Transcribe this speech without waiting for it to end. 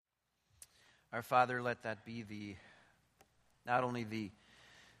Our Father, let that be not only the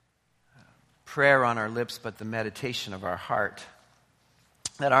prayer on our lips, but the meditation of our heart.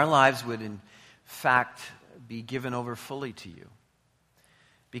 That our lives would, in fact, be given over fully to you.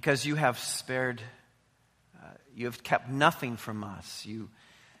 Because you have spared, you have kept nothing from us. You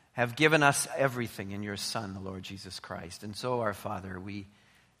have given us everything in your Son, the Lord Jesus Christ. And so, our Father, we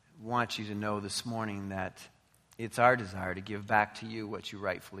want you to know this morning that it's our desire to give back to you what you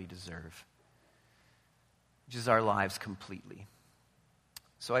rightfully deserve, which is our lives completely.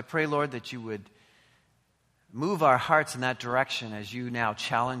 So I pray, Lord, that you would move our hearts in that direction as you now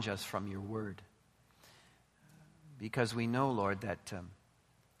challenge us from your word. Because we know, Lord, that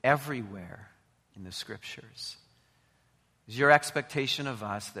everywhere in the Scriptures is your expectation of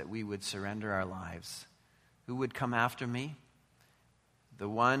us that we would surrender our lives. Who would come after me? The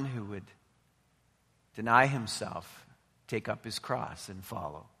one who would deny himself, take up his cross, and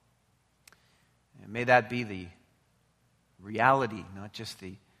follow. And may that be the reality, not just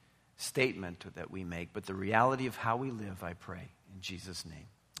the statement that we make, but the reality of how we live, I pray. In Jesus' name,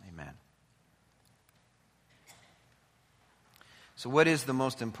 amen. So what is the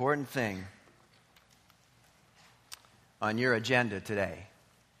most important thing on your agenda today?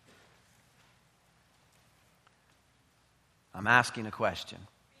 I'm asking a question.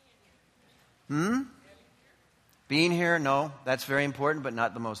 Being here? No, that's very important, but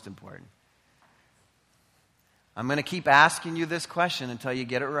not the most important. I'm going to keep asking you this question until you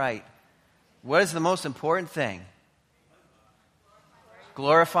get it right. What is the most important thing?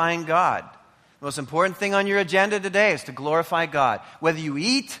 Glorifying God. The most important thing on your agenda today is to glorify God. Whether you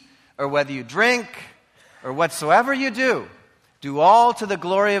eat or whether you drink or whatsoever you do all to the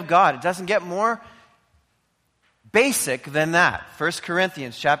glory of God. It doesn't get more basic than that. 1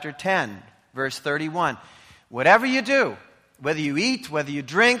 Corinthians chapter 10, verse 31. Whatever you do, whether you eat, whether you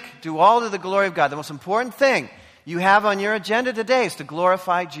drink, do all to the glory of God. The most important thing you have on your agenda today is to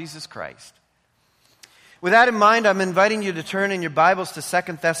glorify Jesus Christ. With that in mind, I'm inviting you to turn in your Bibles to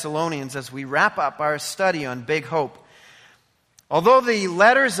 2 Thessalonians as we wrap up our study on Big Hope. Although the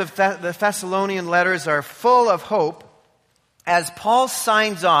letters of the Thessalonian letters are full of hope, as Paul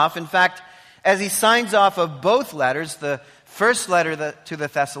signs off, in fact, as he signs off of both letters, the first letter to the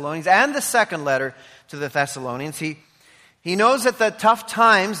Thessalonians and the second letter to the Thessalonians, he knows that the tough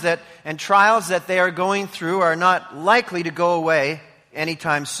times and trials that they are going through are not likely to go away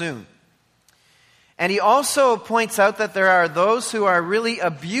anytime soon. And he also points out that there are those who are really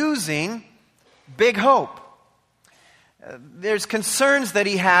abusing Big Hope. There's concerns that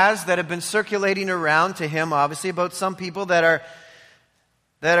he has that have been circulating around to him, obviously, about some people that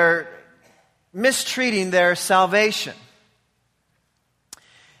are mistreating their salvation. In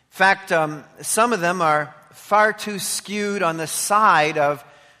fact, some of them are far too skewed on the side of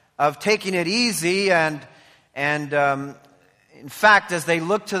taking it easy and in fact, as they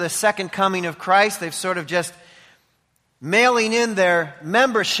look to the second coming of Christ, they've sort of just mailing in their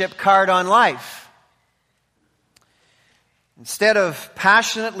membership card on life. Instead of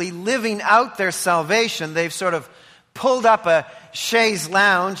passionately living out their salvation, they've sort of pulled up a chaise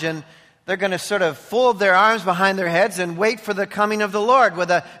lounge and they're going to sort of fold their arms behind their heads and wait for the coming of the Lord with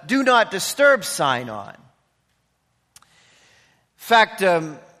a do not disturb sign on. In fact,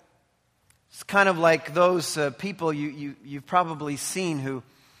 it's kind of like those people you've probably seen who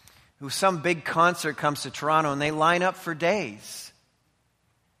some big concert comes to Toronto and they line up for days.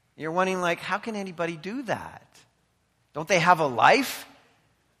 You're wondering, like, how can anybody do that? Don't they have a life?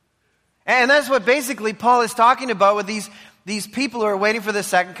 And that's what basically Paul is talking about with these people who are waiting for the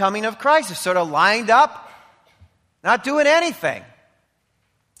second coming of Christ. They're sort of lined up, not doing anything.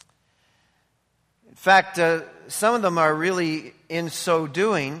 In fact, some of them are really, in so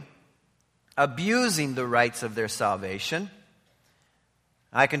doing, abusing the rights of their salvation.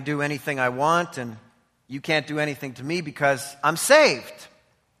 I can do anything I want, and you can't do anything to me because I'm saved.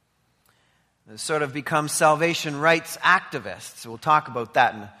 They sort of become salvation rights activists. We'll talk about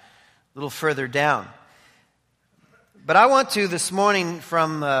that a little further down. But I want to this morning,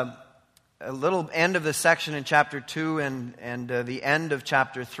 from a little end of the section in chapter 2 and the end of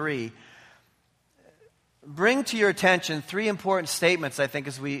chapter 3, bring to your attention three important statements, I think,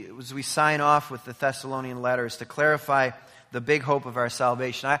 as we sign off with the Thessalonian letters to clarify the big hope of our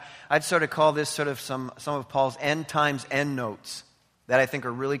salvation. I'd sort of call this sort of some of Paul's end times end notes that I think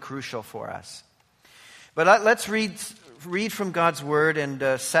are really crucial for us. But let's read from God's Word and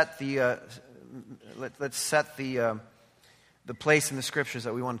let's set the place in the Scriptures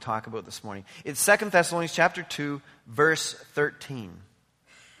that we want to talk about this morning. It's 2 Thessalonians chapter 2, verse 13.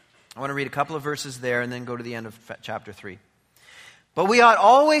 I want to read a couple of verses there and then go to the end of chapter 3. But we ought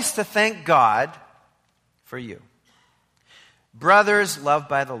always to thank God for you, brothers loved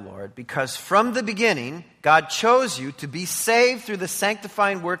by the Lord, because from the beginning God chose you to be saved through the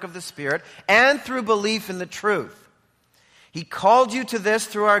sanctifying work of the Spirit and through belief in the truth. He called you to this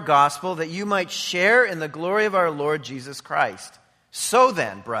through our gospel, that you might share in the glory of our Lord Jesus Christ. So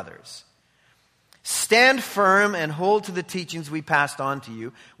then, brothers, stand firm and hold to the teachings we passed on to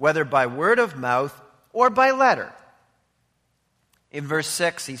you, whether by word of mouth or by letter. In verse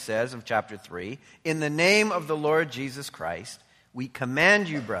 6, he says, of chapter 3, in the name of the Lord Jesus Christ, we command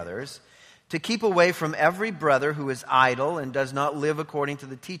you, brothers, to keep away from every brother who is idle and does not live according to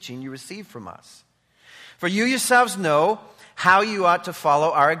the teaching you received from us. For you yourselves know how you ought to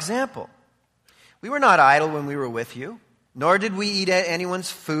follow our example. We were not idle when we were with you, nor did we eat anyone's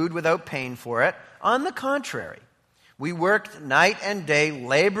food without paying for it. On the contrary, we worked night and day,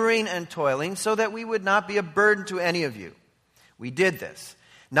 laboring and toiling, so that we would not be a burden to any of you. We did this,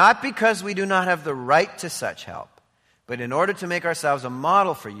 not because we do not have the right to such help, but in order to make ourselves a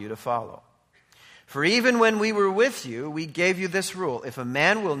model for you to follow. For even when we were with you, we gave you this rule: if a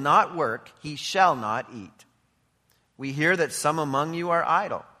man will not work, he shall not eat. We hear that some among you are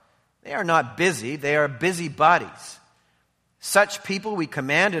idle. They are not busy, they are busybodies. Such people we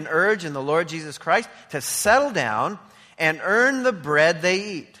command and urge in the Lord Jesus Christ to settle down and earn the bread they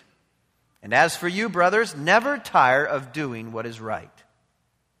eat. And as for you, brothers, never tire of doing what is right.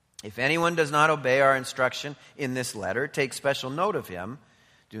 If anyone does not obey our instruction in this letter, take special note of him.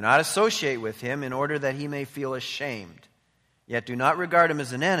 Do not associate with him in order that he may feel ashamed. Yet do not regard him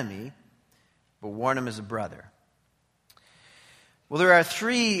as an enemy, but warn him as a brother. Well, there are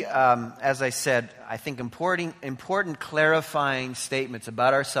three, as I said, I think important clarifying statements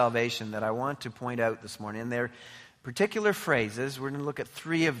about our salvation that I want to point out this morning. And they're particular phrases. We're going to look at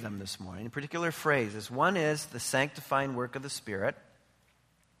three of them this morning. Particular phrases. One is the sanctifying work of the Spirit,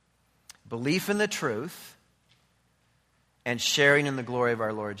 belief in the truth, and sharing in the glory of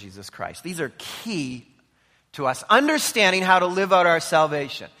our Lord Jesus Christ. These are key to us understanding how to live out our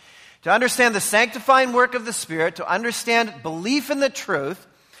salvation. To understand the sanctifying work of the Spirit, to understand belief in the truth,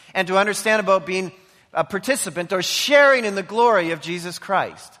 and to understand about being a participant or sharing in the glory of Jesus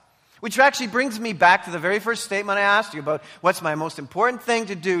Christ. Which actually brings me back to the very first statement I asked you about what's my most important thing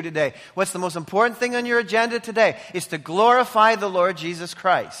to do today. What's the most important thing on your agenda today? Is to glorify the Lord Jesus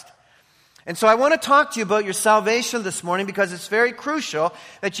Christ. And so I want to talk to you about your salvation this morning because it's very crucial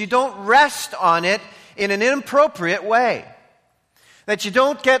that you don't rest on it in an inappropriate way. That you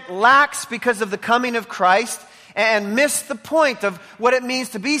don't get lax because of the coming of Christ and miss the point of what it means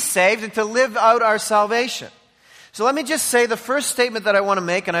to be saved and to live out our salvation. So let me just say the first statement that I want to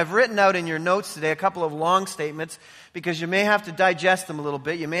make, and I've written out in your notes today a couple of long statements because you may have to digest them a little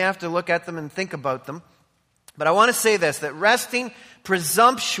bit. You may have to look at them and think about them. But I want to say this, that resting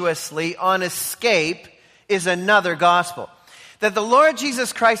presumptuously on escape is another gospel. That the Lord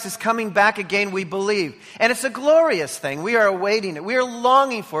Jesus Christ is coming back again, we believe. And it's a glorious thing. We are awaiting it. We are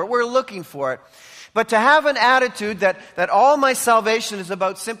longing for it. We're looking for it. But to have an attitude that all my salvation is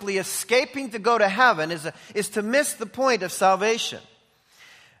about simply escaping to go to heaven is to miss the point of salvation.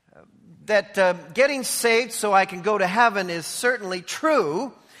 That getting saved so I can go to heaven is certainly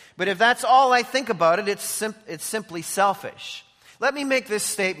true, but if that's all I think about it, it's simply selfish. Let me make this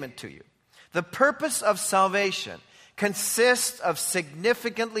statement to you. The purpose of salvation consists of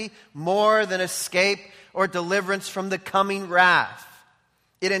significantly more than escape or deliverance from the coming wrath.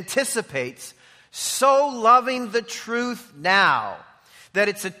 It anticipates so loving the truth now that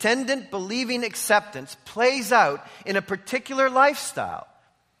its attendant believing acceptance plays out in a particular lifestyle,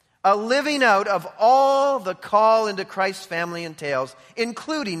 a living out of all the call into Christ's family entails,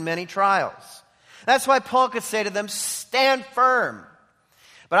 including many trials. That's why Paul could say to them, stand firm.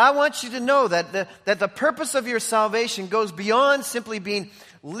 But I want you to know that the purpose of your salvation goes beyond simply being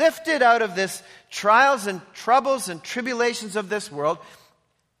lifted out of this trials and troubles and tribulations of this world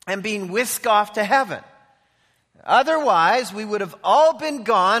and being whisked off to heaven. Otherwise, we would have all been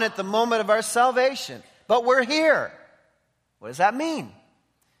gone at the moment of our salvation. But we're here. What does that mean?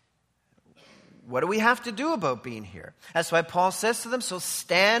 What do we have to do about being here? That's why Paul says to them, so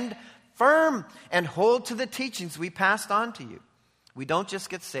stand firm and hold to the teachings we passed on to you. We don't just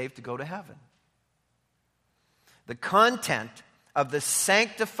get saved to go to heaven. The content of the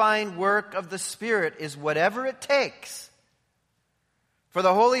sanctifying work of the Spirit is whatever it takes for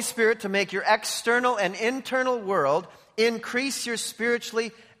the Holy Spirit to make your external and internal world increase your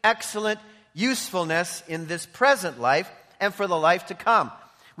spiritually excellent usefulness in this present life and for the life to come.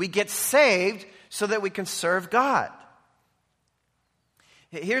 We get saved so that we can serve God.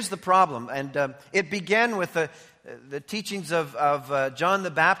 Here's the problem, and it began with teachings of John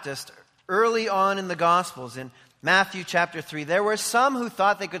the Baptist early on in the Gospels, in Matthew chapter 3, there were some who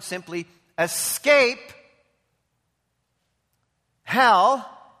thought they could simply escape hell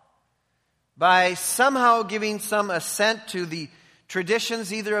by somehow giving some assent to the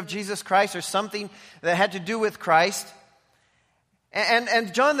traditions either of Jesus Christ or something that had to do with Christ.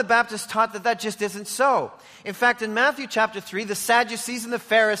 And John the Baptist taught that just isn't so. In fact, in Matthew chapter 3, the Sadducees and the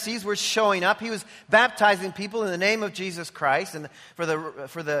Pharisees were showing up. He was baptizing people in the name of Jesus Christ and for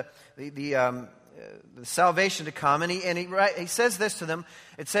the salvation to come. And he says this to them.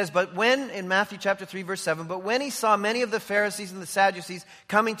 It says, but when, in Matthew chapter 3, verse 7, but when he saw many of the Pharisees and the Sadducees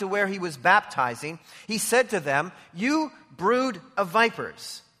coming to where he was baptizing, he said to them, you brood of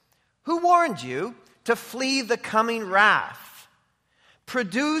vipers, who warned you to flee the coming wrath?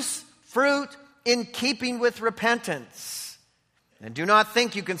 Produce fruit in keeping with repentance. And do not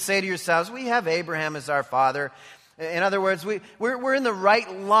think you can say to yourselves, we have Abraham as our father. In other words, we're in the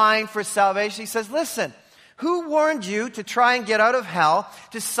right line for salvation. He says, listen, who warned you to try and get out of hell,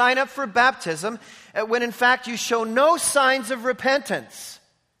 to sign up for baptism, when in fact you show no signs of repentance?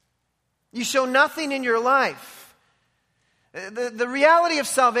 You show nothing in your life. The reality of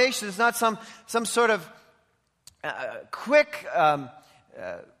salvation is not some sort of quick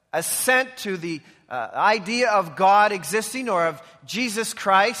assent to the idea of God existing or of Jesus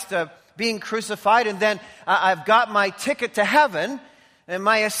Christ being crucified, and then I've got my ticket to heaven and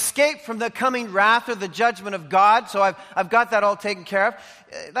my escape from the coming wrath or the judgment of God, so I've got that all taken care of.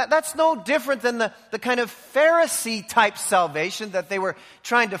 That's no different than the kind of Pharisee-type salvation that they were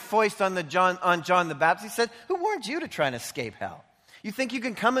trying to foist on John the Baptist. He said, who warned you to try and escape hell? You think you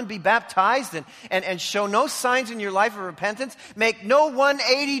can come and be baptized and show no signs in your life of repentance, make no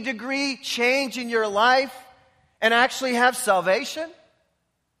 180-degree change in your life, and actually have salvation?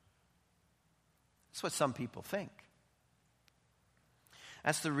 That's what some people think.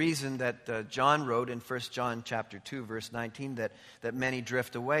 That's the reason that John wrote in 1 John chapter 2, verse 19, that many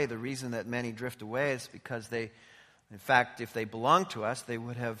drift away. The reason that many drift away is because they, in fact, if they belonged to us, they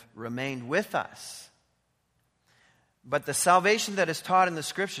would have remained with us. But the salvation that is taught in the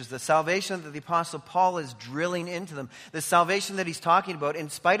Scriptures, the salvation that the Apostle Paul is drilling into them, the salvation that he's talking about, in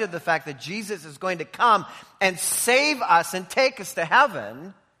spite of the fact that Jesus is going to come and save us and take us to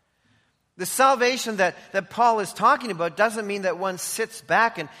heaven, the salvation that Paul is talking about doesn't mean that one sits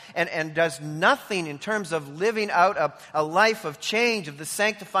back and does nothing in terms of living out a life of change, of the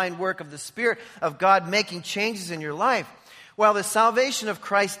sanctifying work of the Spirit of God making changes in your life. While the salvation of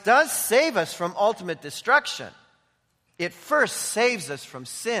Christ does save us from ultimate destruction, it first saves us from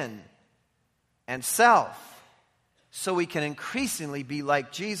sin and self, so we can increasingly be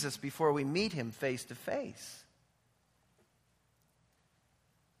like Jesus before we meet him face to face.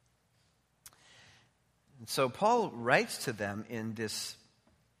 And so Paul writes to them in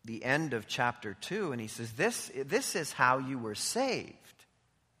the end of chapter 2, and he says, this is how you were saved.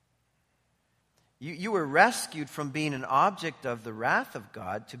 You were rescued from being an object of the wrath of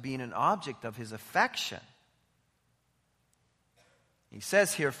God to being an object of his affection. He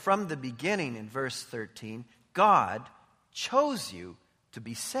says here, from the beginning in verse 13, God chose you to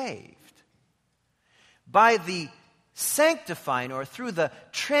be saved by the sanctifying or through the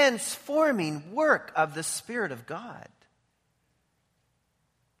transforming work of the Spirit of God.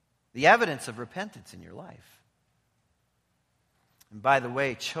 The evidence of repentance in your life. And by the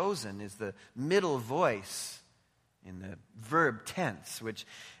way, chosen is the middle voice in the verb tense, which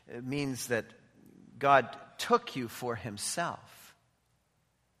means that God took you for himself.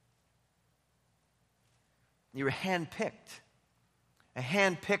 You were handpicked. A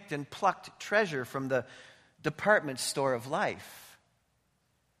handpicked and plucked treasure from the department store of life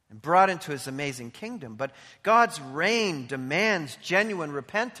and brought into his amazing kingdom. But God's reign demands genuine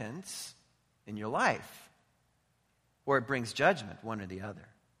repentance in your life, or it brings judgment, one or the other.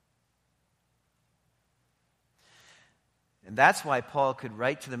 And that's why Paul could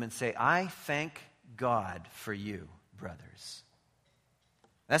write to them and say, I thank God for you, brothers.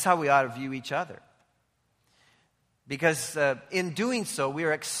 That's how we ought to view each other. Because in doing so, we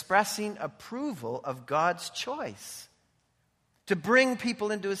are expressing approval of God's choice to bring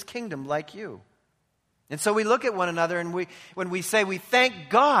people into his kingdom like you. And so we look at one another and when we say we thank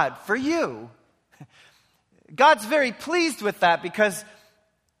God for you, God's very pleased with that because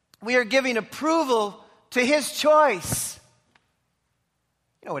we are giving approval to his choice.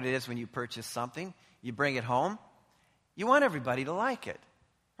 You know what it is when you purchase something, you bring it home, you want everybody to like it,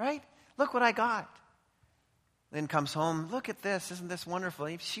 right? Look what I got. Then comes home, look at this, isn't this wonderful?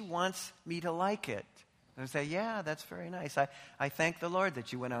 She wants me to like it. And say, yeah, that's very nice. I thank the Lord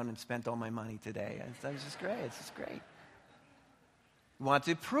that you went out and spent all my money today. That's just great. It's just great. We want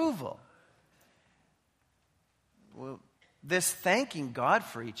the approval. Well, this thanking God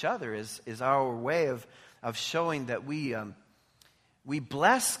for each other is our way of showing that we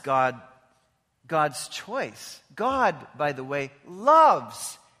bless God's choice. God, by the way,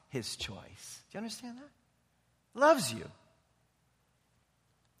 loves his choice. Do you understand that? Loves you.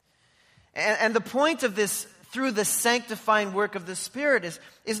 And the point of this, through the sanctifying work of the Spirit,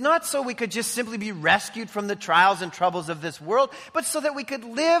 is not so we could just simply be rescued from the trials and troubles of this world, but so that we could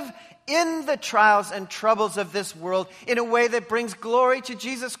live in the trials and troubles of this world in a way that brings glory to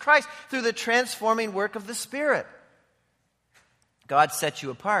Jesus Christ through the transforming work of the Spirit. God set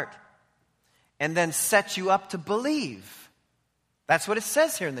you apart and then set you up to believe. That's what it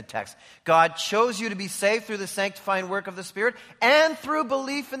says here in the text. God chose you to be saved through the sanctifying work of the Spirit and through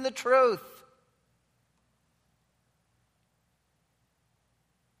belief in the truth.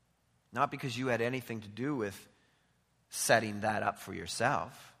 Not because you had anything to do with setting that up for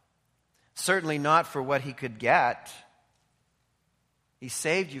yourself. Certainly not for what he could get. He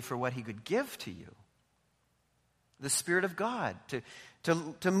saved you for what he could give to you. The Spirit of God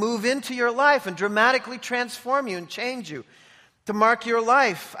to move into your life and dramatically transform you and change you. To mark your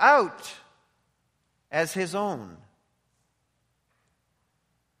life out as his own.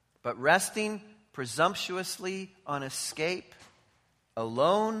 But resting presumptuously on escape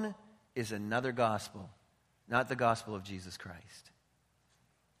alone is another gospel, not the gospel of Jesus Christ.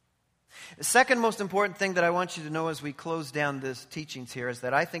 The second most important thing that I want you to know as we close down this teachings here is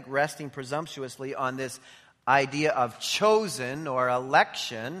that I think resting presumptuously on this idea of chosen or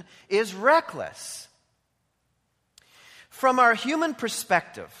election is reckless. From our human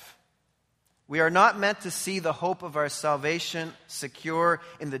perspective, we are not meant to see the hope of our salvation secure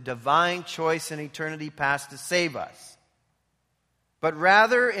in the divine choice in eternity past to save us, but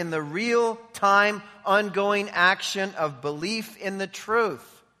rather in the real-time, ongoing action of belief in the truth.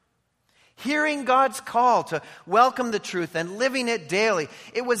 Hearing God's call to welcome the truth and living it daily.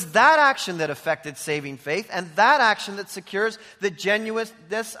 It was that action that affected saving faith and that action that secures the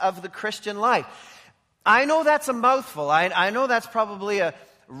genuineness of the Christian life. I know that's a mouthful. I know that's probably a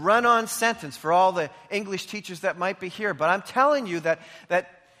run-on sentence for all the English teachers that might be here. But I'm telling you that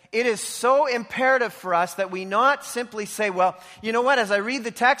it is so imperative for us that we not simply say, well, you know what, as I read the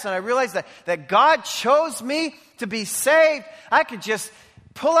text and I realize that God chose me to be saved, I could just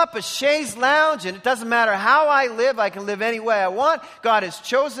pull up a chaise lounge and it doesn't matter how I live, I can live any way I want. God has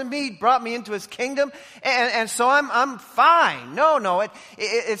chosen me, brought me into his kingdom, and so I'm fine. No,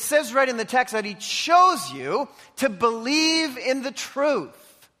 it says right in the text that he chose you to believe in the truth.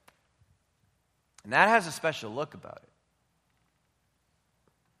 And that has a special look about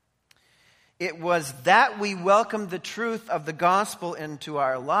it. It was that we welcomed the truth of the gospel into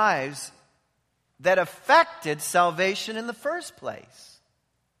our lives that affected salvation in the first place.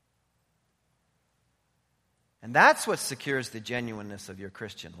 And that's what secures the genuineness of your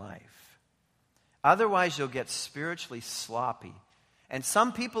Christian life. Otherwise, you'll get spiritually sloppy. And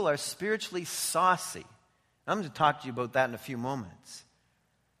some people are spiritually saucy. I'm going to talk to you about that in a few moments.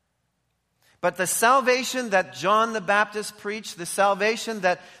 But the salvation that John the Baptist preached, the salvation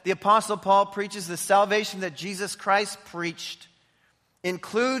that the Apostle Paul preaches, the salvation that Jesus Christ preached,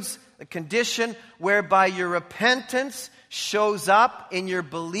 includes a condition whereby your repentance shows up in your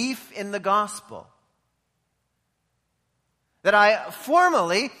belief in the gospel. That I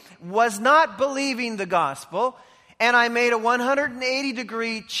formerly was not believing the gospel, and I made a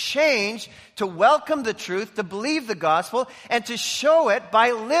 180-degree change to welcome the truth, to believe the gospel, and to show it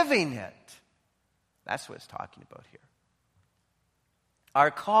by living it. That's what it's talking about here. Our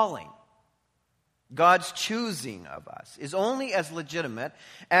calling, God's choosing of us, is only as legitimate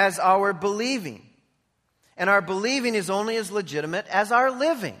as our believing. And our believing is only as legitimate as our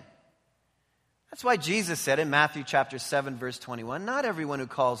living. That's why Jesus said in Matthew chapter 7, verse 21, not everyone who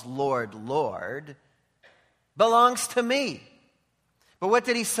calls Lord, Lord belongs to me. But what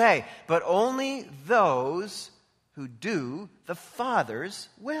did he say? But only those who do the Father's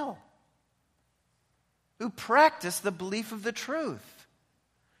will, who practice the belief of the truth.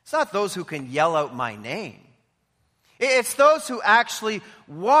 It's not those who can yell out my name. It's those who actually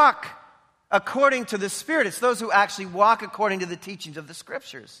walk according to the Spirit. It's those who actually walk according to the teachings of the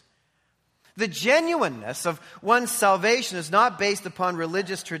Scriptures. The genuineness of one's salvation is not based upon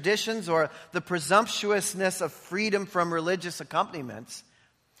religious traditions or the presumptuousness of freedom from religious accompaniments,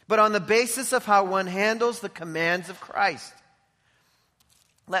 but on the basis of how one handles the commands of Christ.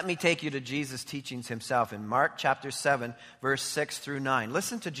 Let me take you to Jesus' teachings himself in Mark chapter 7, verse 6 through 9.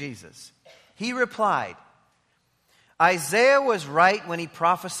 Listen to Jesus. He replied, Isaiah was right when he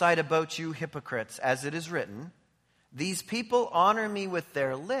prophesied about you hypocrites, as it is written, these people honor me with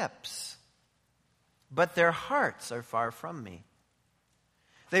their lips, but their hearts are far from me.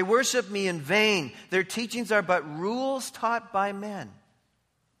 They worship me in vain. Their teachings are but rules taught by men.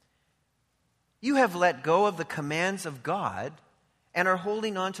 You have let go of the commands of God and are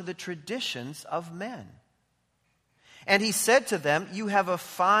holding on to the traditions of men. And he said to them, you have a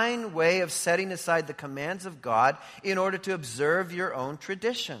fine way of setting aside the commands of God in order to observe your own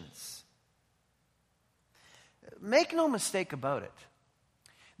traditions. Make no mistake about it.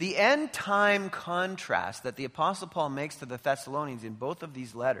 The end time contrast that the Apostle Paul makes to the Thessalonians in both of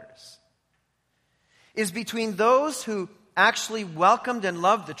these letters is between those who actually welcomed and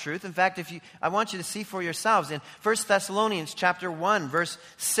loved the truth. In fact, I want you to see for yourselves in 1 Thessalonians chapter 1, verse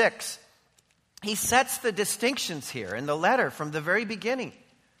 6, he sets the distinctions here in the letter from the very beginning.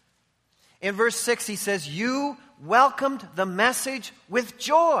 In verse 6, he says, you welcomed the message with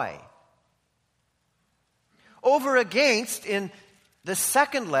joy. Over against, in the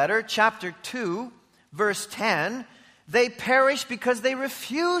second letter, chapter 2, verse 10, they perish because they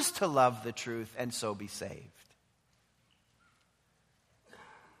refuse to love the truth and so be saved.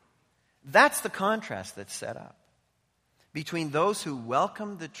 That's the contrast that's set up between those who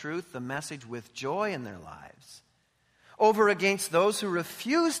welcome the truth, the message, with joy in their lives, over against those who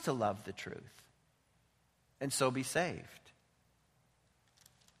refuse to love the truth and so be saved.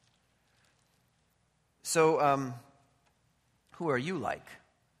 So, who are you like?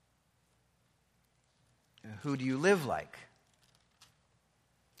 Who do you live like?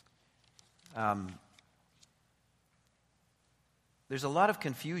 There's a lot of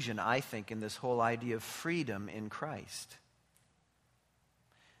confusion, I think, in this whole idea of freedom in Christ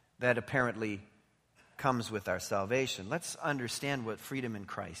that apparently comes with our salvation. Let's understand what freedom in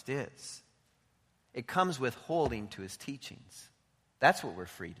Christ is. It comes with holding to his teachings. That's what we're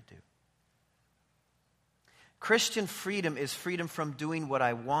free to do. Christian freedom is freedom from doing what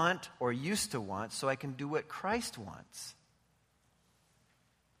I want or used to want so I can do what Christ wants.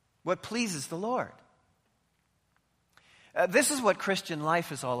 What pleases the Lord. This is what Christian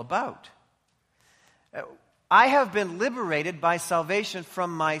life is all about. I have been liberated by salvation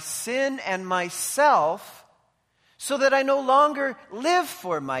from my sin and myself so that I no longer live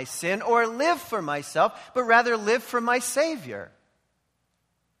for my sin or live for myself, but rather live for my Savior.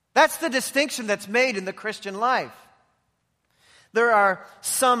 That's the distinction that's made in the Christian life. There are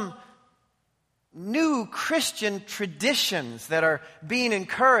some new Christian traditions that are being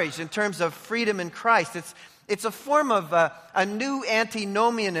encouraged in terms of freedom in Christ. It's a form of a new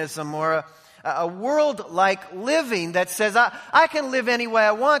antinomianism or a world-like living that says, I can live any way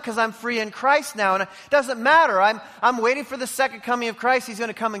I want because I'm free in Christ now. And it doesn't matter. I'm waiting for the second coming of Christ. He's going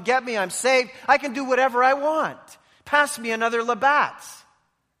to come and get me. I'm saved. I can do whatever I want. Pass me another Labatt's.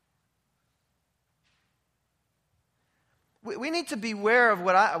 We need to beware of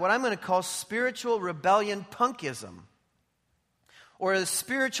what I'm going to call spiritual rebellion punkism, or the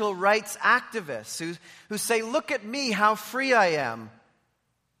spiritual rights activists who say, look at me, how free I am.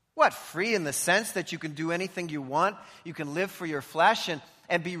 What, free in the sense that you can do anything you want? You can live for your flesh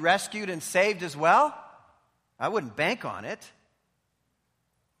and be rescued and saved as well? I wouldn't bank on it.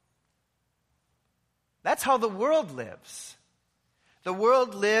 That's how the world lives. The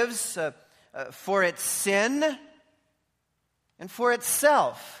world lives for its sin and for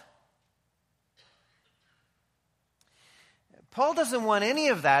itself. Paul doesn't want any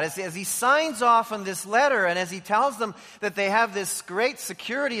of that. As he signs off on this letter and as he tells them that they have this great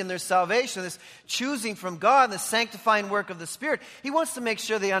security in their salvation, this choosing from God and the sanctifying work of the Spirit, he wants to make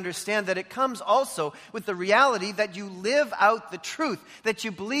sure they understand that it comes also with the reality that you live out the truth, that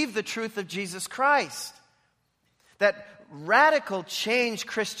you believe the truth of Jesus Christ. That radical change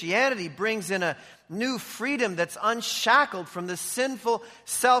Christianity brings in a new freedom that's unshackled from the sinful,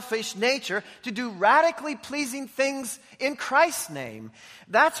 selfish nature to do radically pleasing things in Christ's name.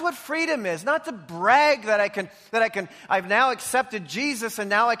 That's what freedom is. Not to brag that I've now accepted Jesus and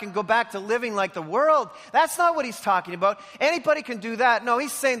now I can go back to living like the world. That's not what he's talking about. Anybody can do that. No,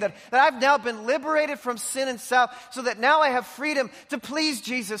 he's saying that I've now been liberated from sin and self so that now I have freedom to please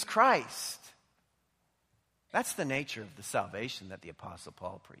Jesus Christ. That's the nature of the salvation that the Apostle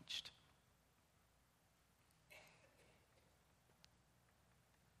Paul preached.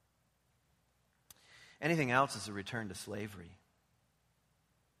 Anything else is a return to slavery,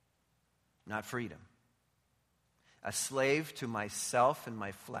 not freedom. A slave to myself and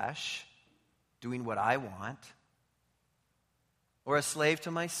my flesh, doing what I want, or a slave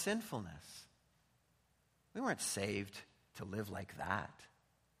to my sinfulness. We weren't saved to live like that.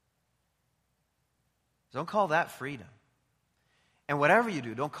 Don't call that freedom. And whatever you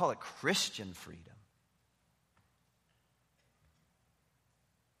do, don't call it Christian freedom.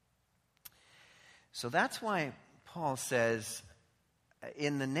 So that's why Paul says,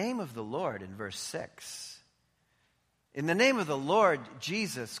 in the name of the Lord, in verse 6, in the name of the Lord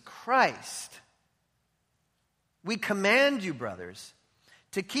Jesus Christ, we command you, brothers,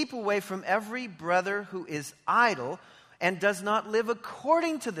 to keep away from every brother who is idle and does not live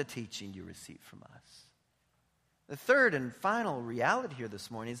according to the teaching you received from us. The third and final reality here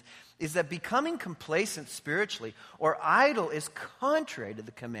this morning is that becoming complacent spiritually or idle is contrary to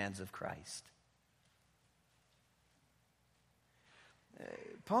the commands of Christ.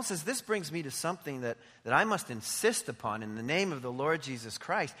 Paul says, this brings me to something that I must insist upon in the name of the Lord Jesus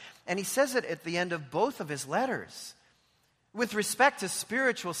Christ. And he says it at the end of both of his letters. With respect to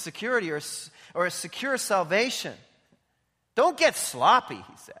spiritual security or a secure salvation, don't get sloppy,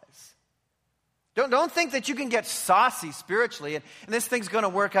 he says. Don't think that you can get saucy spiritually and this thing's going to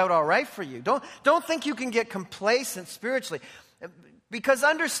work out all right for you. Don't think you can get complacent spiritually. Because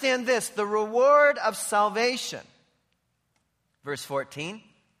understand this, the reward of salvation, verse 14,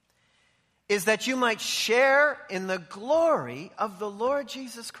 is that you might share in the glory of the Lord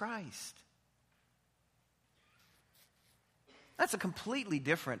Jesus Christ. That's a completely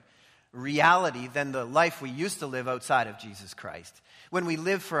different reality than the life we used to live outside of Jesus Christ, when we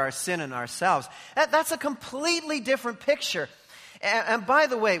live for our sin and ourselves. That's a completely different picture. And by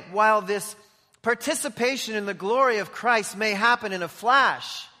the way, while this participation in the glory of Christ may happen in a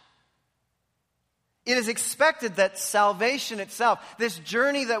flash, it is expected that salvation itself, this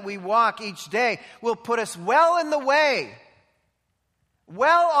journey that we walk each day, will put us well on the way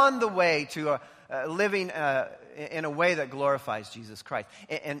to living in a way that glorifies Jesus Christ,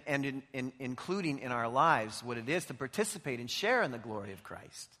 and including in our lives what it is to participate and share in the glory of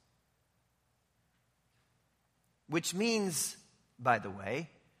Christ. Which means, by the way,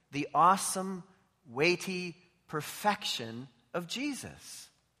 the awesome, weighty perfection of Jesus.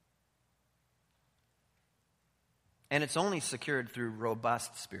 And it's only secured through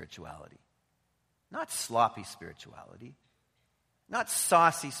robust spirituality. Not sloppy spirituality. Not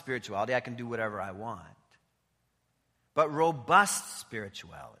saucy spirituality. I can do whatever I want. But robust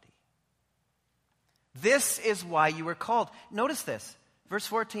spirituality. This is why you were called. Notice this. Verse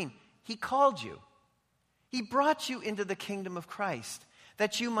 14. He called you. He brought you into the kingdom of Christ,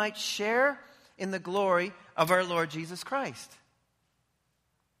 that you might share in the glory of our Lord Jesus Christ.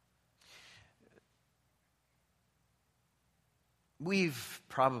 We've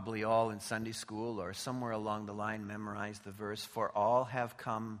probably all in Sunday school or somewhere along the line memorized the verse, "For all have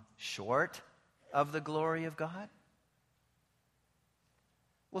come short of the glory of God."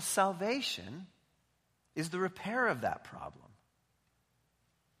 Well, salvation is the repair of that problem.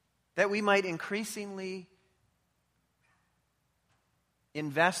 That we might increasingly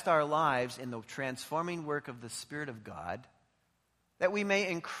invest our lives in the transforming work of the Spirit of God, that we may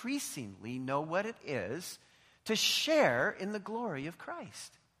increasingly know what it is to share in the glory of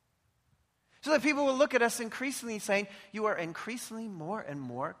Christ. So that people will look at us increasingly saying, you are increasingly more and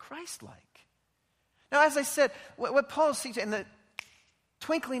more Christ-like. Now, as I said, what Paul sees in the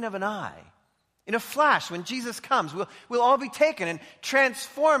twinkling of an eye, in a flash, when Jesus comes, we'll all be taken and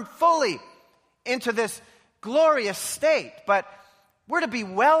transformed fully into this glorious state. But we're to be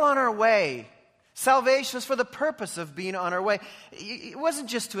well on our way. Salvation is for the purpose of being on our way. It wasn't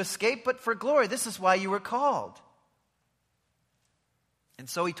just to escape, but for glory. This is why you were called. And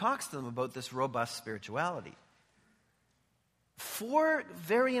so he talks to them about this robust spirituality. 4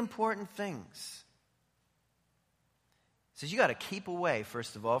 very important things. He says you got to keep away,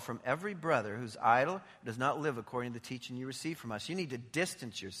 first of all, from every brother who's idle, or does not live according to the teaching you received from us. You need to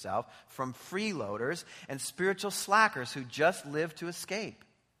distance yourself from freeloaders and spiritual slackers who just live to escape.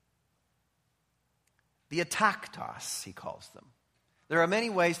 The ataktos, he calls them. There are many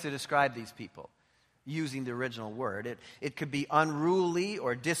ways to describe these people using the original word. It could be unruly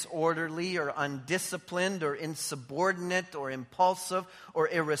or disorderly or undisciplined or insubordinate or impulsive or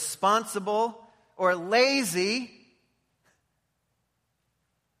irresponsible or lazy.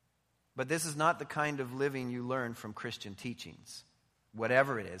 But this is not the kind of living you learn from Christian teachings,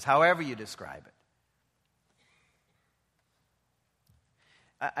 whatever it is, however you describe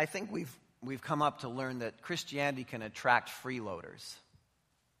it. I think we've come up to learn that Christianity can attract freeloaders.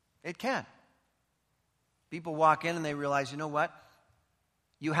 It can. People walk in and they realize, you know what?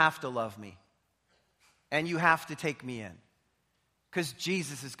 You have to love me. And you have to take me in. Because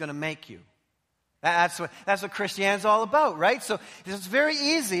Jesus is going to make you. That's what Christianity is all about, right? So it's very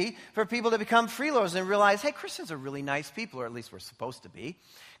easy for people to become freeloaders and realize, hey, Christians are really nice people, or at least we're supposed to be.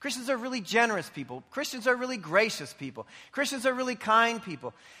 Christians are really generous people. Christians are really gracious people. Christians are really kind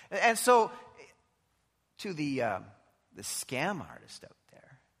people. And so to the scam artist out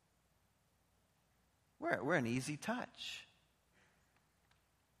there, we're an easy touch.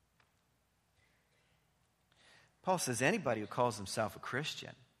 Paul says anybody who calls himself a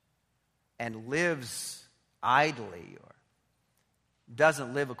Christian and lives idly or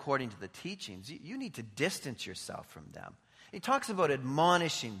doesn't live according to the teachings, you need to distance yourself from them. He talks about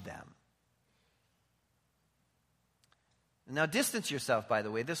admonishing them. Now, distance yourself, by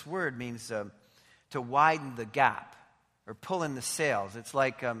the way, this word means to widen the gap or pull in the sails. It's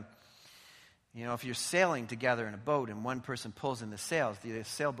like, if you're sailing together in a boat and one person pulls in the sails, the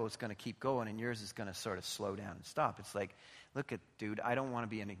sailboat's going to keep going and yours is going to sort of slow down and stop. It's like, look at, dude, I don't want to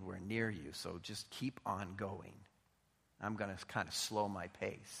be anywhere near you, so just keep on going. I'm going to kind of slow my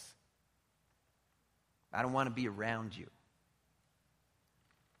pace. I don't want to be around you.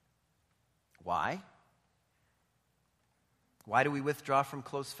 Why? Why do we withdraw from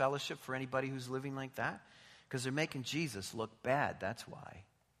close fellowship for anybody who's living like that? Because they're making Jesus look bad, that's why.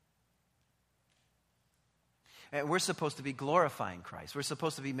 And we're supposed to be glorifying Christ. We're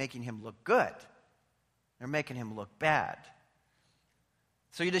supposed to be making him look good. They're making him look bad.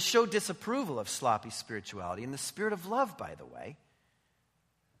 So you're to show disapproval of sloppy spirituality in the spirit of love, by the way.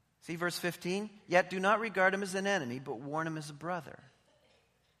 See verse 15? Yet do not regard him as an enemy, but warn him as a brother.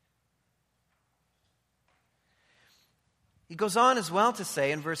 He goes on as well to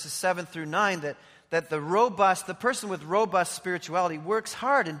say in verses 7 through 9 that the person with robust spirituality works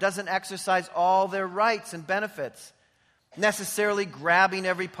hard and doesn't exercise all their rights and benefits, necessarily grabbing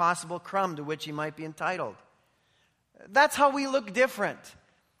every possible crumb to which he might be entitled. That's how we look different.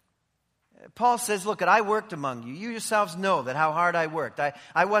 Paul says, look, I worked among you. You yourselves know that how hard I worked.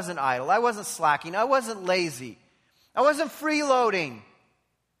 I wasn't idle. I wasn't slacking. I wasn't lazy. I wasn't freeloading.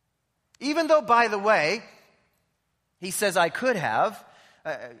 Even though, by the way, he says I could have.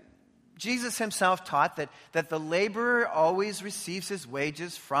 Jesus himself taught that the laborer always receives his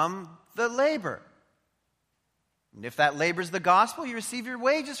wages from the labor. And if that labor is the gospel, you receive your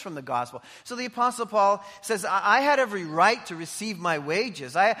wages from the gospel. So the Apostle Paul says, I had every right to receive my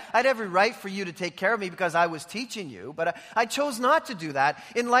wages. I had every right for you to take care of me because I was teaching you. But I chose not to do that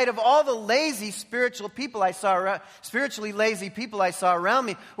in light of all the lazy spiritually lazy people I saw around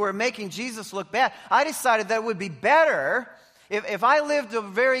me who were making Jesus look bad. I decided that it would be better if I lived a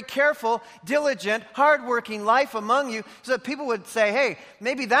very careful, diligent, hardworking life among you so that people would say, hey,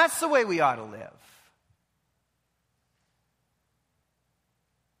 maybe that's the way we ought to live.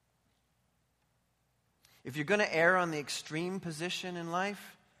 If you're going to err on the extreme position in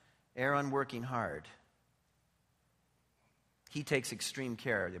life, err on working hard. He takes extreme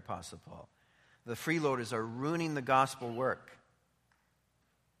care, the Apostle Paul. The freeloaders are ruining the gospel work.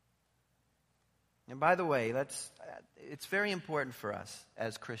 And by the way, it's very important for us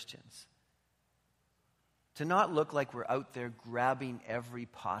as Christians to not look like we're out there grabbing every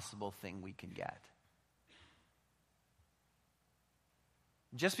possible thing we can get.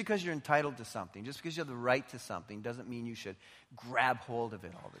 Just because you're entitled to something, just because you have the right to something, doesn't mean you should grab hold of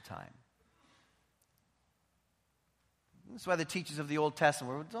it all the time. That's why the teachers of the Old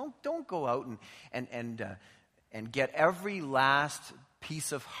Testament were, don't go out and get every last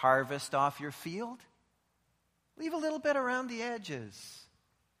piece of harvest off your field. Leave a little bit around the edges.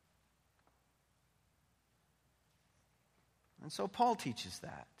 And so Paul teaches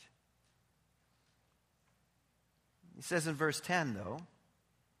that. He says in verse 10, though,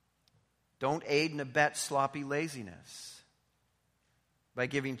 don't aid and abet sloppy laziness by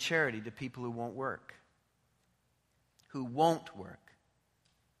giving charity to people who won't work. Who won't work.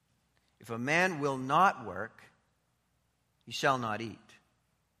 If a man will not work, he shall not eat.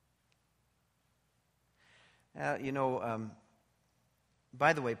 By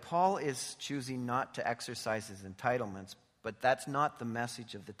the way, Paul is choosing not to exercise his entitlements, but that's not the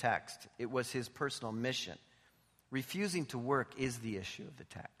message of the text. It was his personal mission. Refusing to work is the issue of the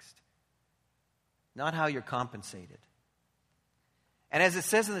text. Not how you're compensated. And as it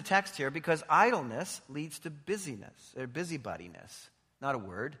says in the text here, because idleness leads to busyness, or busybodiness. Not a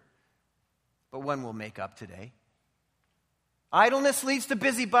word, but one we'll make up today. Idleness leads to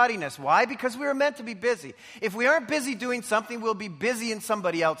busybodiness. Why? Because we were meant to be busy. If we aren't busy doing something, we'll be busy in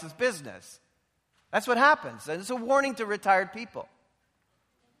somebody else's business. That's what happens. And it's a warning to retired people.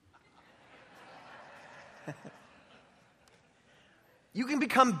 You can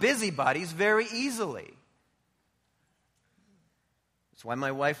become busybodies very easily. That's why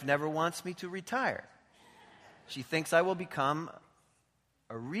my wife never wants me to retire. She thinks I will become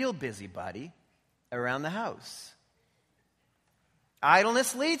a real busybody around the house.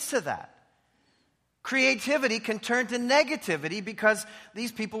 Idleness leads to that. Creativity can turn to negativity because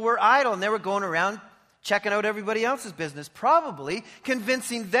these people were idle and they were going around checking out everybody else's business, probably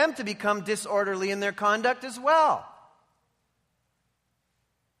convincing them to become disorderly in their conduct as well.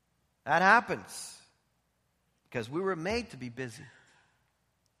 That happens because we were made to be busy.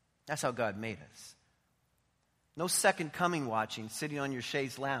 That's how God made us. No second coming watching, sitting on your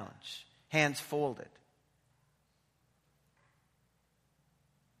chaise lounge, hands folded.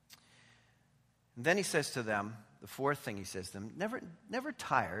 And then he says to them, the fourth thing he says to them, never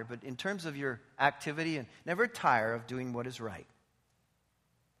tire, but in terms of your activity, and never tire of doing what is right.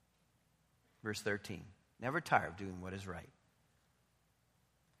 Verse 13, never tire of doing what is right.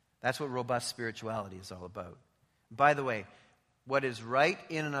 That's what robust spirituality is all about. By the way, what is right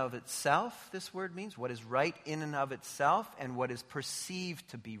in and of itself, this word means, what is right in and of itself, and what is perceived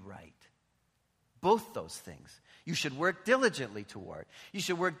to be right. Both those things you should work diligently toward. You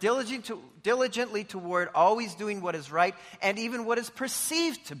should work diligently toward always doing what is right and even what is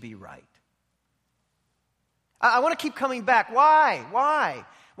perceived to be right. I want to keep coming back. Why?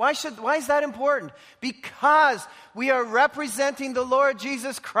 Why is that important? Because we are representing the Lord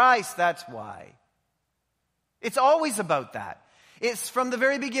Jesus Christ. That's why. It's always about that. It's from the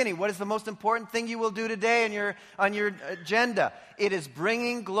very beginning. What is the most important thing you will do today on your agenda? It is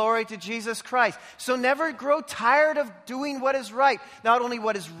bringing glory to Jesus Christ. So never grow tired of doing what is right. Not only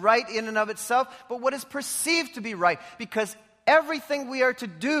what is right in and of itself, but what is perceived to be right. Because everything we are to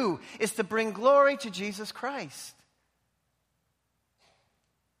do is to bring glory to Jesus Christ.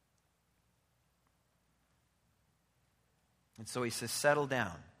 And so he says, settle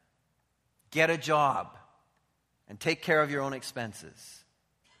down. Get a job. And take care of your own expenses.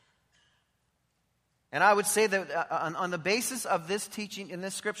 And I would say that on the basis of this teaching in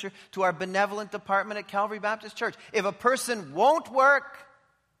this scripture to our benevolent department at Calvary Baptist Church, if a person won't work,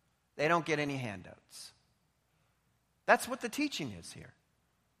 they don't get any handouts. That's what the teaching is here.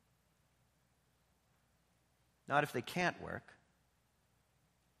 Not if they can't work,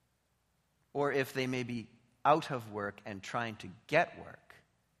 or if they may be out of work and trying to get work.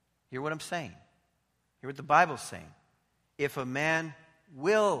 Hear what I'm saying? Hear what the Bible's saying. If a man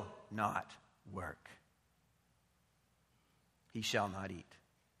will not work, he shall not eat.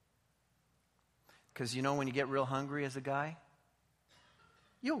 Because you know when you get real hungry as a guy,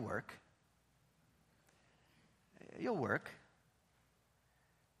 you'll work. You'll work.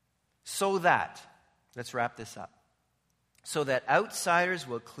 So that, let's wrap this up. So that outsiders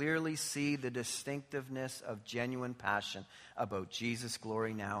will clearly see the distinctiveness of genuine passion about Jesus'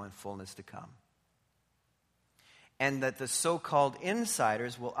 glory now and fullness to come. And that the so-called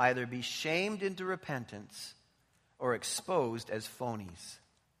insiders will either be shamed into repentance or exposed as phonies.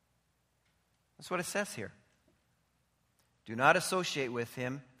 That's what it says here. Do not associate with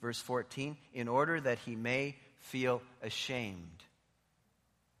him, verse 14, in order that he may feel ashamed.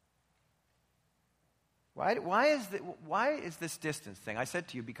 Why is this distance thing? I said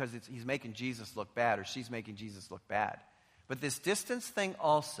to you because he's making Jesus look bad, or she's making Jesus look bad. But this distance thing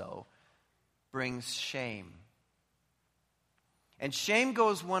also brings shame. And shame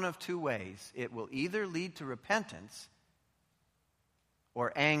goes one of two ways. It will either lead to repentance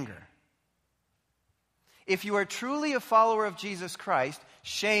or anger. If you are truly a follower of Jesus Christ,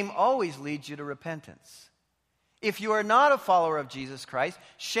 shame always leads you to repentance. If you are not a follower of Jesus Christ,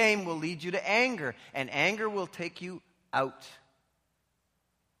 shame will lead you to anger, and anger will take you out.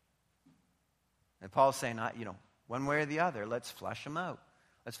 And Paul's saying, one way or the other, let's flush them out.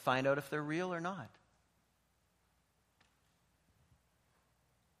 Let's find out if they're real or not.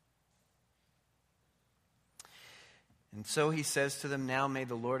 And so he says to them, now may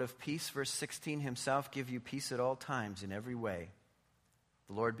the Lord of peace, verse 16, himself give you peace at all times in every way.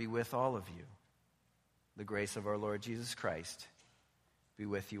 The Lord be with all of you. The grace of our Lord Jesus Christ be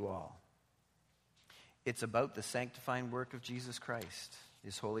with you all. It's about the sanctifying work of Jesus Christ,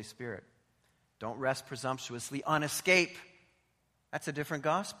 his Holy Spirit. Don't rest presumptuously on escape. That's a different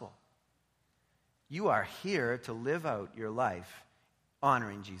gospel. You are here to live out your life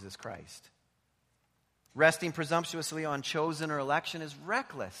honoring Jesus Christ. Resting presumptuously on chosen or election is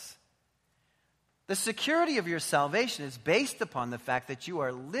reckless. The security of your salvation is based upon the fact that you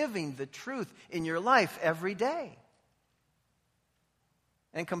are living the truth in your life every day.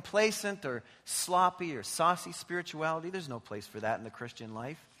 And complacent or sloppy or saucy spirituality, there's no place for that in the Christian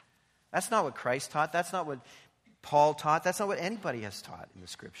life. That's not what Christ taught. That's not what Paul taught. That's not what anybody has taught in the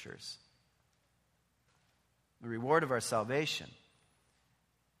Scriptures. The reward of our salvation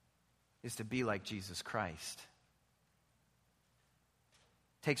is to be like Jesus Christ.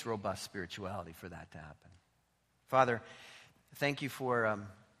 It takes robust spirituality for that to happen. Father, thank you for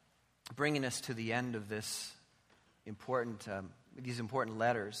bringing us to the end of these important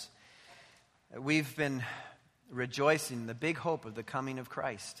letters. We've been rejoicing in the big hope of the coming of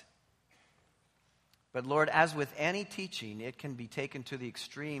Christ. But Lord, as with any teaching, it can be taken to the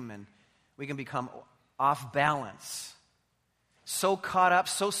extreme and we can become off balance. So caught up,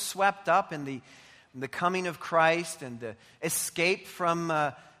 so swept up in the coming of Christ and the escape from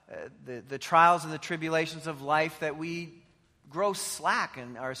the trials and the tribulations of life that we grow slack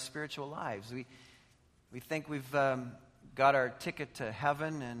in our spiritual lives. We think we've got our ticket to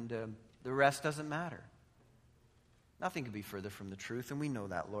heaven and the rest doesn't matter. Nothing could be further from the truth, and we know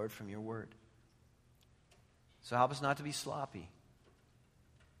that, Lord, from your word. So help us not to be sloppy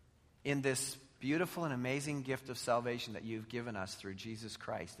in this beautiful and amazing gift of salvation that you've given us through Jesus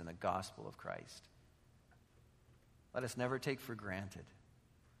Christ and the gospel of Christ. Let us never take for granted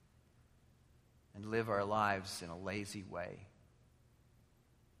and live our lives in a lazy way.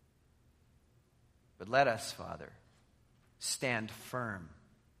 But let us, Father, stand firm.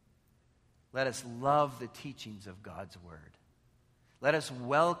 Let us love the teachings of God's word. Let us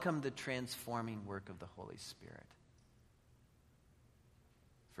welcome the transforming work of the Holy Spirit.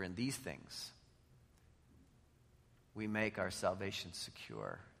 For in these things, we make our salvation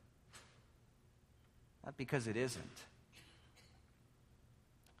secure. Not because it isn't,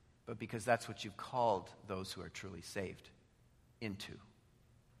 but because that's what you've called those who are truly saved into.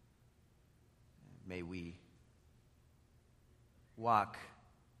 May we walk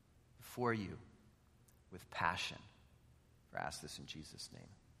before you with passion. I ask this in Jesus' name.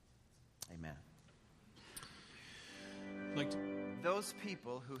 Amen. Those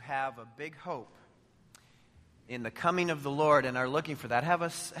people who have a big hope in the coming of the Lord and are looking for that have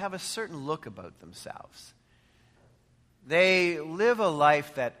a certain look about themselves. They live a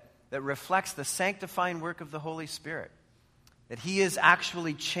life that reflects the sanctifying work of the Holy Spirit. That He is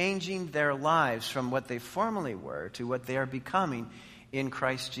actually changing their lives from what they formerly were to what they are becoming in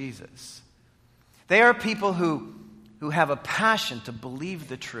Christ Jesus. They are people who have a passion to believe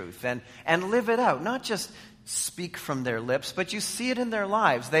the truth and live it out. Not just speak from their lips, but you see it in their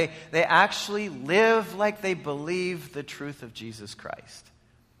lives. They actually live like they believe the truth of Jesus Christ.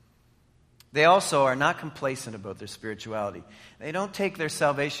 They also are not complacent about their spirituality. They don't take their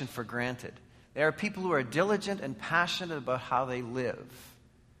salvation for granted. They are people who are diligent and passionate about how they live.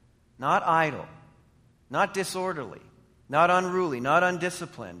 Not idle, not disorderly, not unruly, not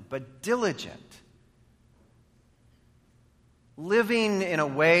undisciplined, but diligent. Living in a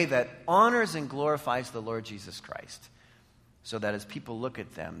way that honors and glorifies the Lord Jesus Christ. So that as people look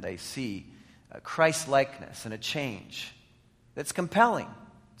at them, they see a Christ-likeness and a change that's compelling,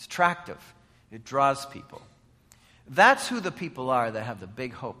 it's attractive, it draws people. That's who the people are that have the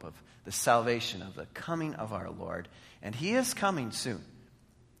big hope of the salvation of the coming of our Lord. And He is coming soon.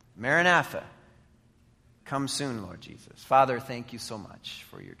 Maranatha, come soon, Lord Jesus. Father, thank you so much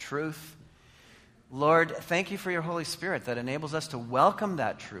for your truth. Lord, thank you for your Holy Spirit that enables us to welcome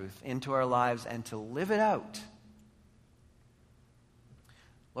that truth into our lives and to live it out.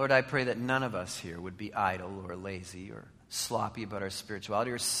 Lord, I pray that none of us here would be idle or lazy or sloppy about our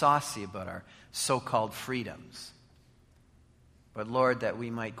spirituality or saucy about our so-called freedoms. But Lord, that we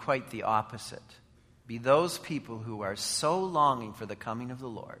might quite the opposite. Be those people who are so longing for the coming of the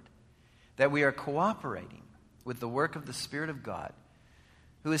Lord that we are cooperating with the work of the Spirit of God,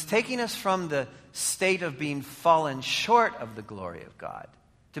 who is taking us from the state of being fallen short of the glory of God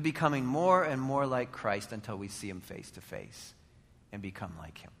to becoming more and more like Christ until we see Him face to face and become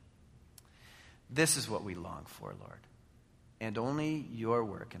like Him. This is what we long for, Lord. And only your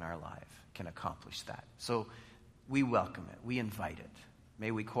work in our life can accomplish that. So we welcome it. We invite it.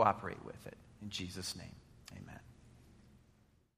 May we cooperate with it. In Jesus' name, amen.